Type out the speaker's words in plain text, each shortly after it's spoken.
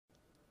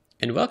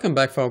And welcome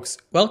back, folks.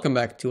 Welcome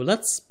back to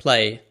Let's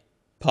Play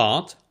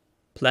Part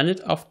Planet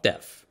of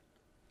Death.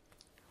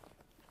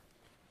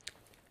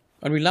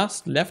 When we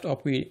last left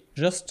off, we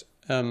just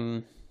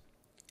read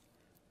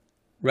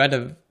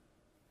a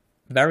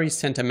very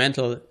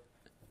sentimental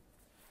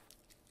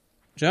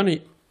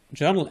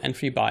journal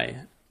entry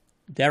by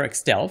Derek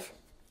Stealth.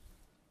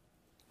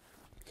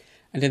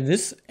 And in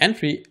this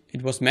entry,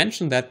 it was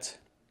mentioned that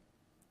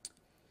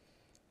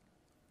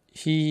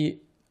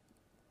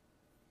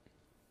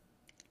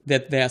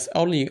there's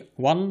only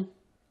one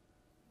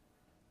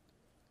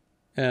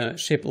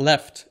ship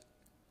left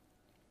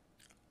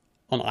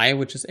on Eye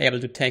which is able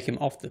to take him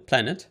off the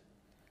planet,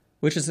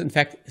 which is in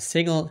fact a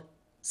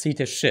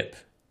single-seater ship.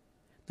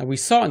 Now we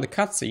saw in the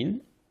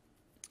cutscene,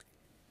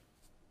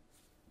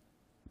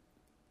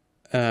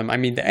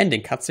 the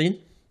ending cutscene,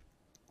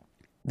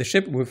 the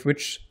ship with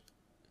which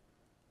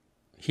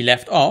he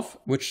left off,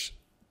 which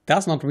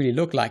does not really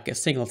look like a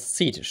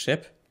single-seater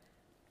ship.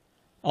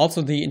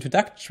 Also, the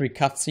introductory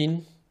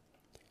cutscene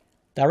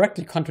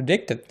directly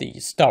contradicted the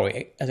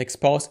story as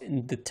exposed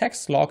in the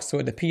text log, so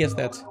it appears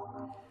that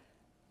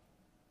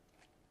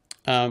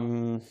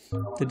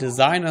the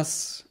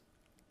designers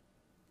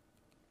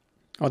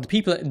or the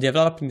people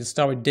developing the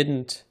story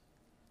didn't,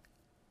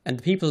 and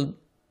the people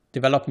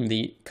developing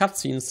the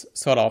cutscenes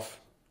sort of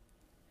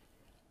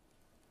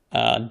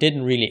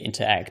didn't really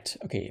interact.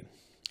 Okay,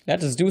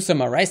 let us do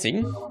some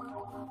erasing.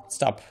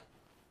 Stop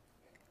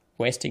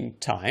wasting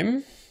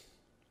time.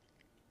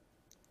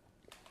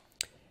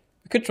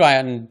 Could try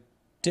a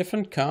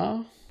different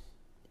car,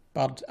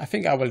 but I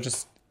think I will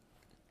just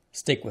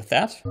stick with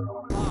that.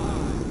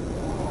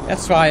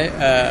 Let's try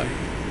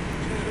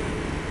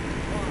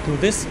do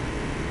this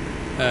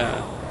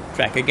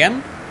track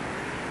again.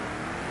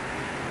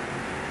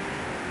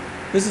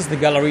 This is the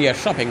Galleria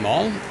shopping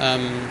mall,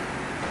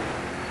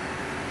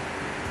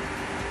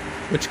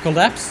 which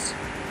collapsed,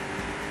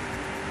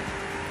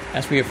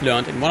 as we have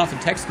learned in one of the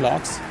text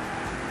logs,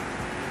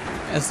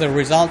 as a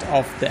result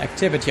of the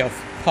activity of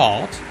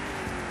Part.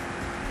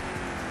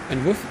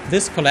 And with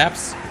this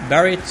collapse,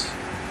 buried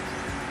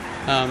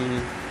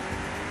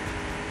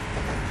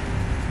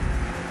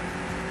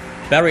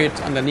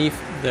underneath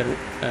the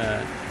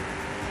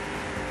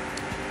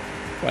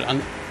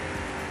and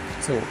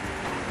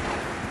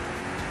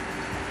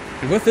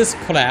with this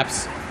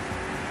collapse,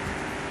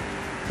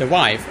 the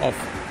wife of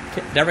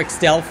Derek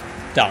Stealth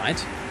died.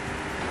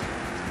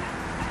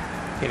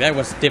 Okay, that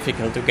was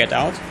difficult to get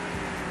out.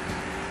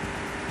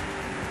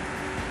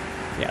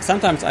 Yeah,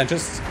 sometimes I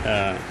just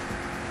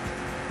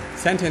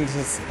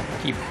sentences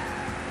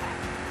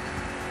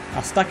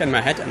are stuck in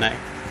my head and I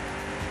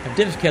have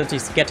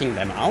difficulties getting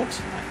them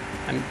out.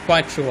 I'm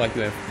quite sure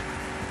you have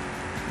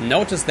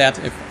noticed that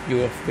if you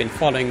have been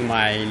following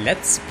my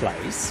Let's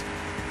Plays.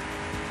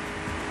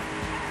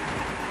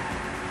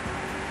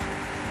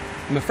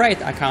 I'm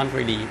afraid I can't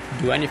really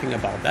do anything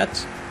about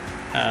that,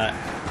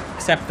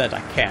 except that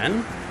I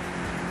can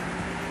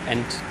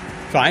and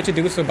try to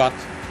do so, but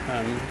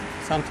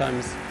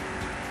sometimes,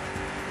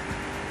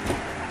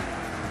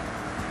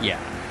 yeah,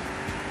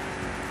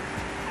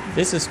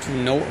 this is to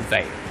no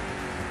avail.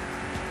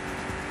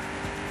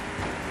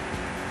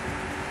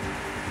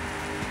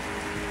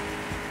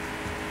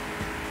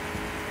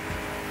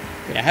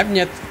 Okay, I haven't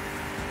yet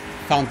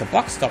found the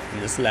box stop in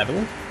this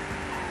level.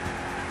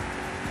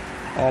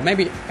 Or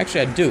maybe,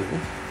 actually I do.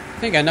 I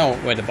think I know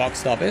where the box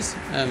stop is.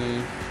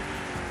 I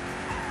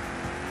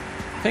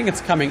think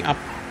it's coming up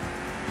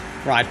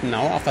right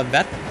now after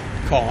that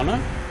corner.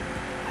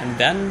 And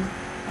then,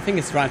 I think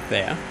it's right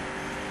there.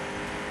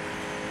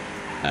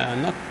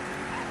 Not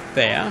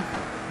there.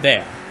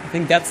 There. I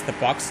think that's the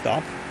box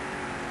stop.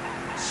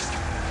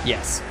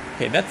 Yes.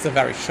 Okay, that's a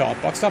very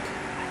short box stop.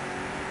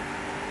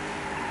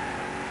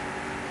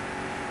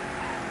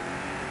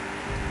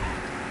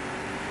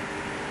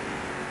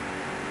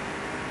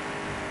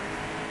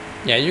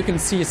 Yeah, you can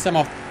see some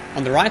of,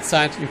 on the right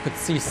side, you could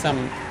see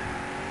some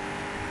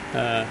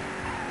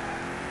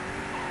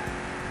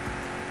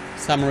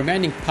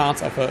remaining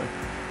parts of a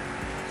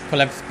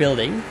collapsed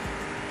building.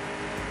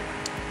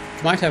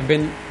 It might have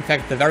been, in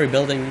fact, the very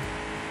building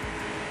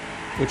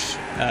which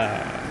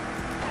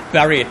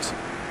buried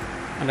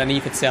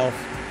underneath itself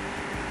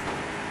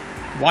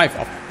wife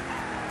of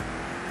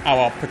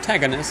our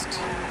protagonist.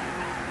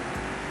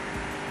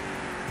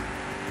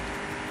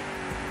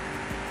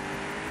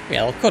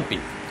 Well, it could be.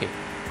 Okay.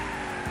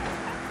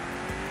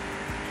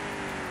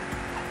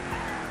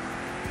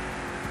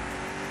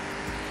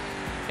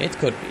 It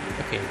could be.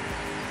 Okay.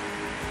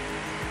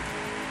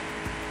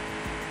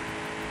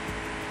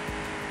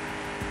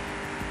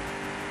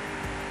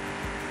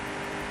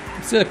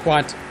 Still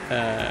quite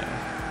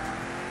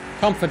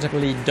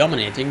comfortably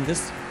dominating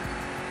this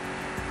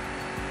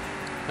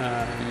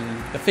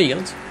the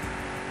field,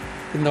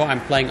 even though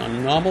I'm playing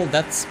on normal.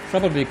 That's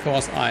probably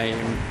because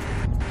I'm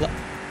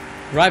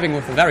driving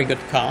with a very good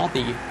car,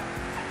 the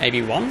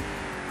AB1,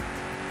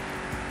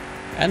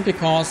 and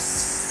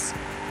because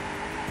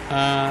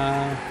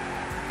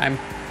I'm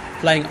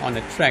playing on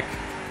a track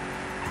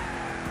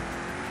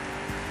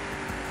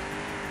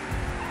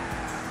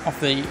of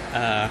the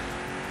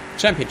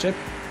championship.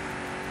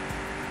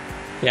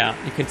 Yeah,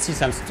 you can see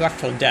some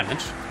structural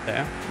damage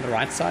there on the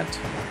right side.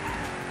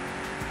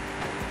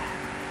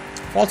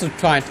 I've also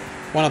tried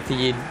one of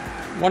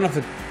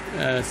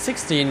the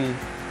 16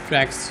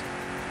 tracks.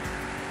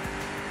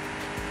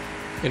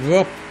 It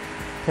were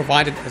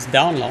provided as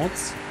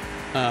downloads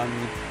on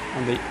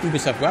the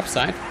Ubisoft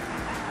website.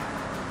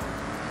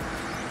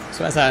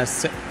 So as I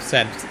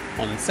said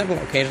on several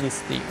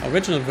occasions, the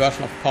original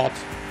version of Pod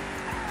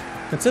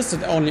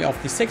consisted only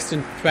of the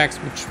 16 tracks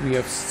which we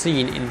have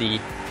seen in the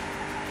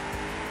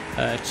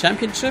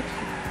championship.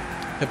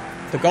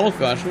 The gold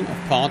version of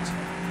Pod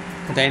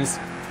contains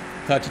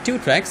 32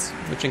 tracks,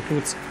 which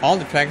includes all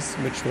the tracks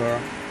which were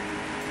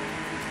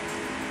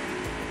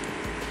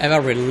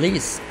ever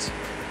released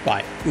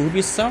by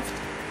Ubisoft.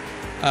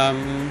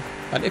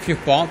 But if you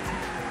bought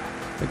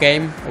the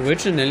game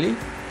originally,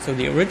 so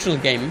the original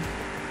game,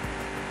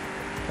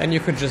 then you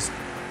could just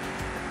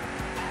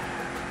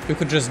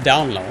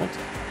download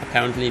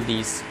apparently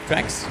these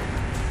tracks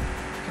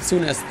as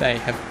soon as they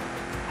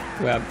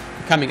were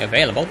becoming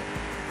available.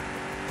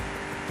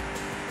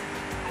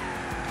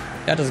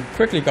 Let us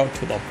quickly go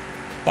to the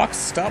box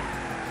stop.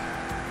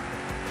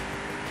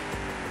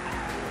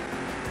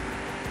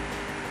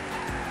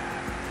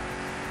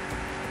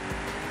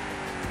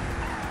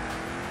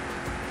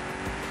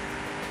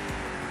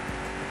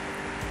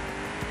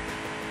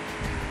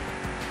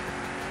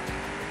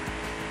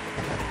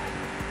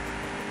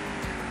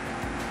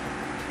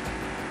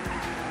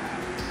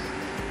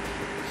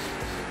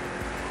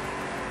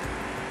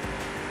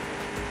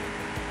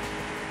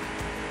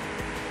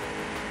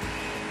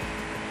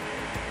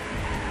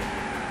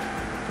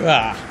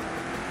 Ah.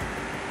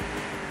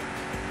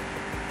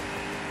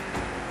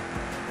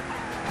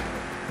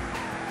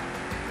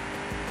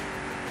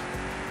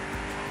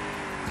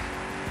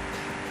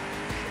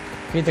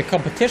 Okay, the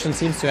competition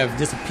seems to have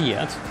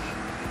disappeared.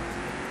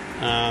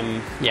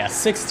 Yeah,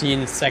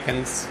 16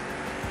 seconds.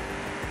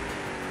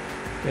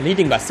 We're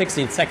leading by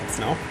 16 seconds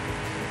now.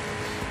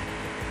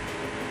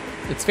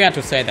 It's fair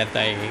to say that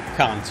they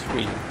can't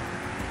really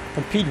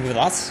compete with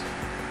us.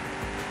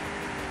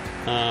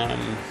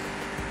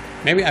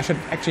 Maybe I should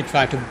actually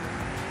try to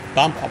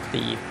bump up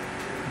the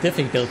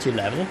difficulty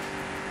level.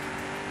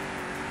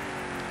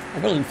 I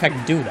will in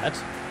fact do that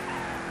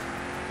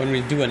when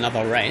we do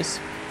another race.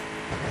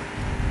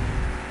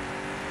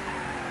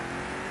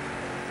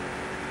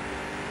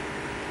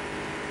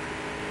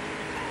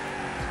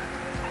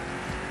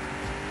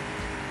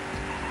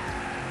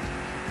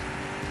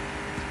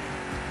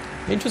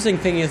 The interesting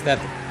thing is that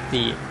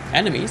the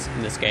enemies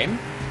in this game,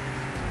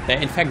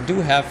 they in fact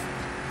do have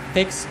a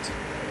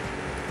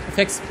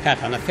fixed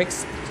pattern, a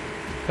fixed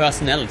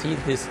personality.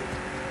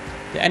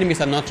 The enemies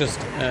are not just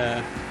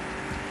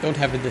don't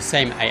have the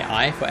same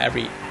AI for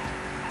every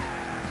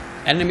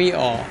enemy,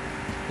 or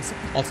it's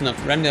also not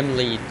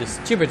randomly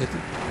distributed.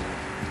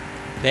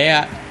 They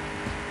are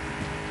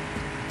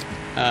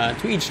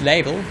to each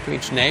label, to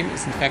each name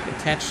is in fact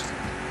attached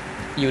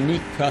a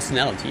unique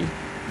personality,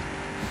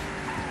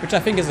 which I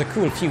think is a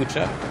cool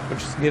feature,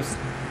 which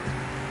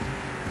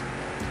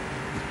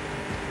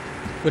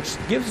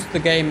gives the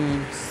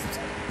game,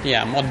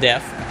 yeah, more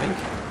depth, I think.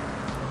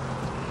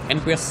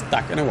 And we're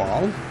stuck in a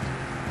wall.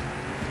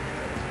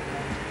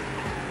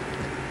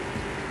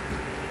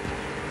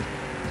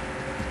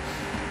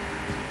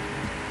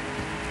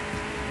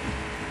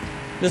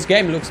 This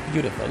game looks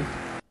beautiful.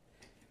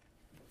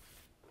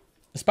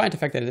 Despite the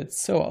fact that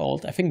it's so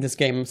old, I think this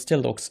game still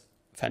looks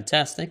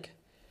fantastic.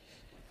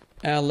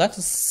 Let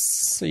us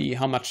see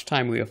how much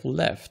time we have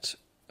left.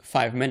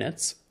 5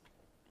 minutes.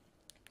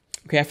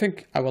 Okay, I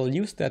think I will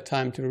use that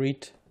time to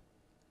read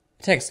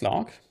a text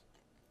log,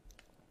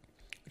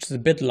 which is a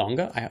bit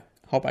longer. I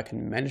hope I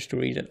can manage to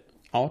read it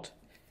out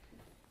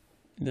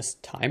in this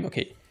time.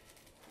 Okay.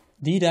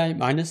 D-Day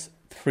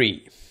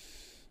 -3.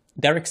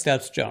 Derek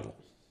Stelp's journal.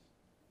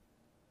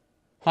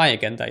 Hi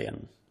again,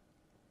 Diane.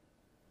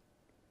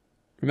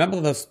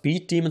 Remember those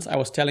speed demons I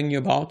was telling you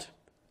about?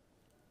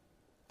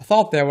 I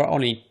thought there were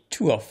only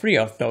 2 or 3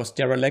 of those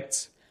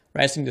derelicts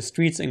racing the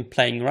streets and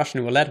playing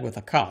Russian roulette with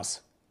the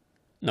cars.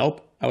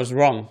 Nope, I was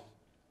wrong.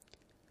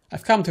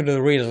 I've come to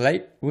the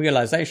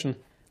realization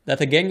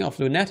that a gang of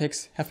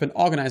lunatics have been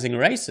organizing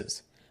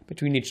races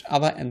between each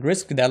other and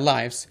risk their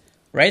lives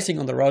racing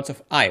on the roads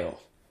of Io,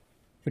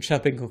 which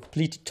have been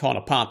completely torn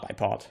apart by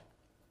Pod.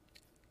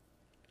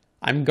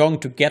 I'm going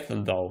to get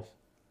them though,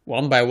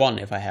 one by one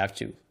if I have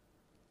to.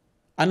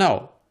 I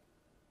know,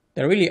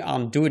 they really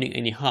aren't doing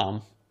any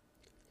harm.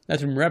 Let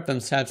them wrap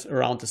themselves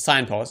around the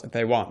signpost if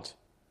they want.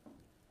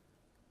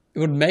 It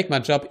would make my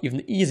job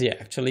even easier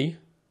actually.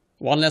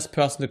 One less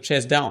person to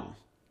chase down.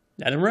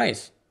 Let them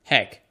race.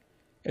 Heck,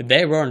 if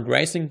they weren't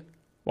racing,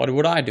 what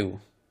would I do?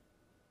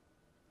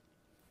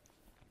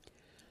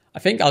 I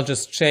think I'll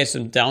just chase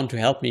them down to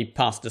help me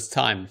pass this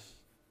time.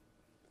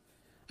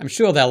 I'm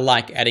sure they'll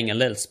like adding a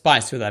little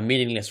spice to their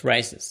meaningless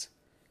races.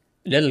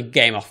 A little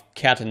game of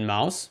cat and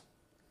mouse.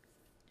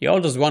 The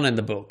oldest one in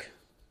the book.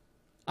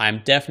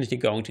 I'm definitely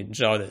going to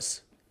enjoy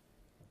this.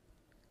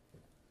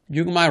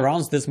 During my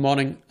rounds this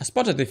morning, I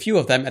spotted a few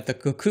of them at the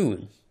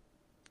cocoon.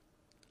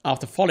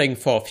 After following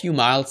for a few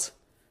miles,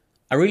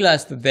 I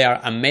realized that they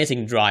are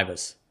amazing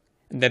drivers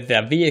and that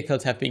their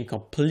vehicles have been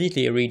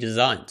completely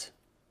redesigned.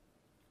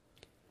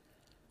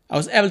 I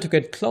was able to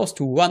get close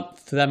to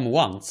them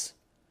once,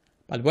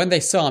 but when they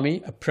saw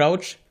me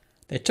approach,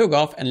 they took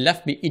off and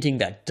left me eating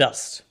their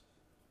dust.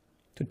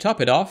 To top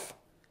it off,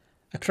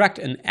 I cracked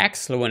an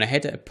axle when I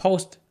hit a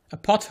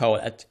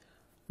pothole at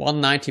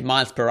 190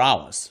 miles per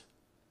hour.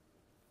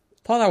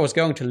 Thought I was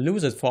going to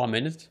lose it for a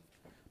minute,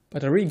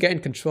 but I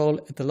regained control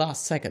at the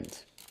last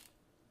second.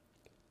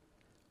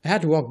 I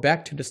had to walk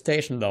back to the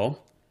station though,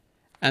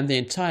 and the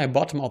entire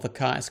bottom of the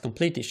car is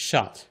completely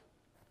shut.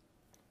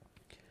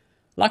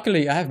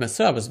 Luckily I have my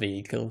service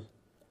vehicle,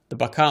 the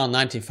Bakar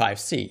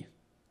 95C.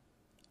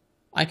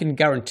 I can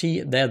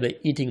guarantee they'll be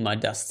eating my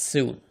dust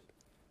soon.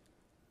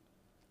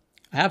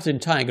 I have the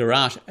entire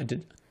garage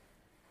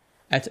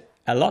at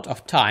a lot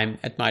of time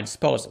at my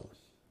disposal.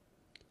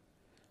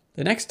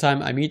 The next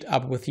time I meet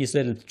up with these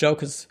little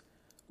jokers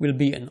will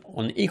be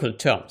on equal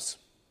terms.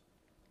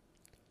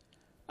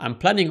 I'm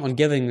planning on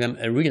giving them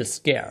a real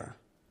scare,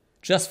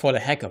 just for the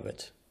heck of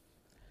it,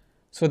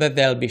 so that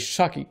they'll be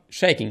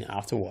shaking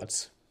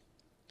afterwards.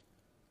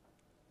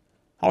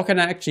 How can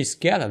I actually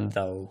scare them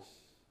though?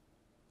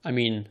 I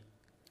mean,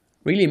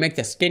 really make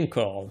their skin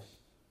crawl.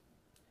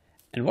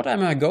 And what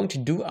am I going to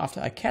do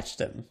after I catch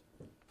them?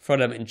 Throw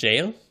them in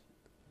jail?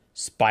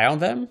 Spy on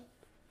them?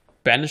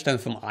 Banish them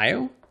from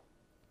Io?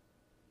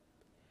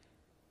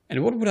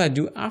 And what would I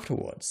do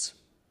afterwards?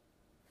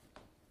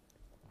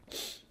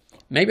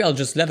 Maybe I'll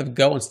just let them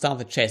go and start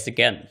the chase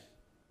again.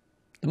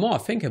 The more I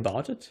think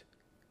about it,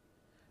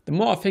 the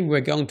more I think we're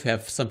going to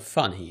have some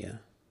fun here.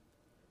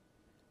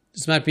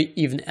 This might be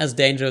even as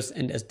dangerous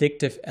and as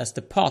addictive as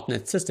the partner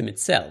system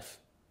itself.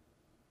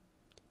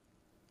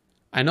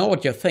 I know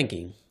what you're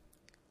thinking.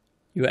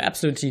 You are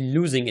absolutely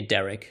losing it,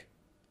 Derek.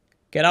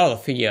 Get out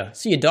of here,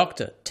 see a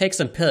doctor, take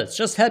some pills,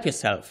 just help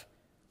yourself.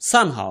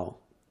 Somehow.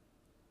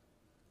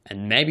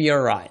 And maybe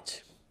you're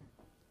right.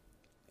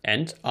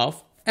 End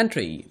of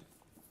entry.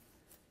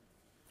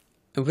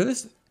 And with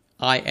this,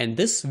 I end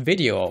this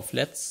video of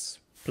Let's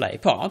Play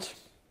part.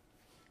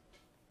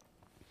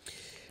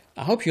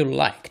 I hope you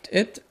liked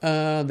it.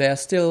 There are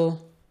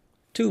still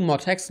 2 more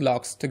text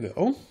logs to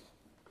go.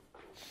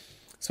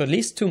 So at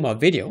least 2 more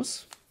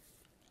videos.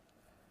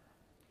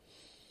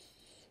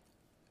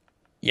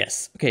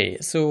 Yes, okay,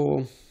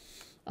 so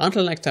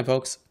until next time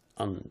folks,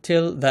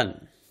 until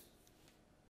then.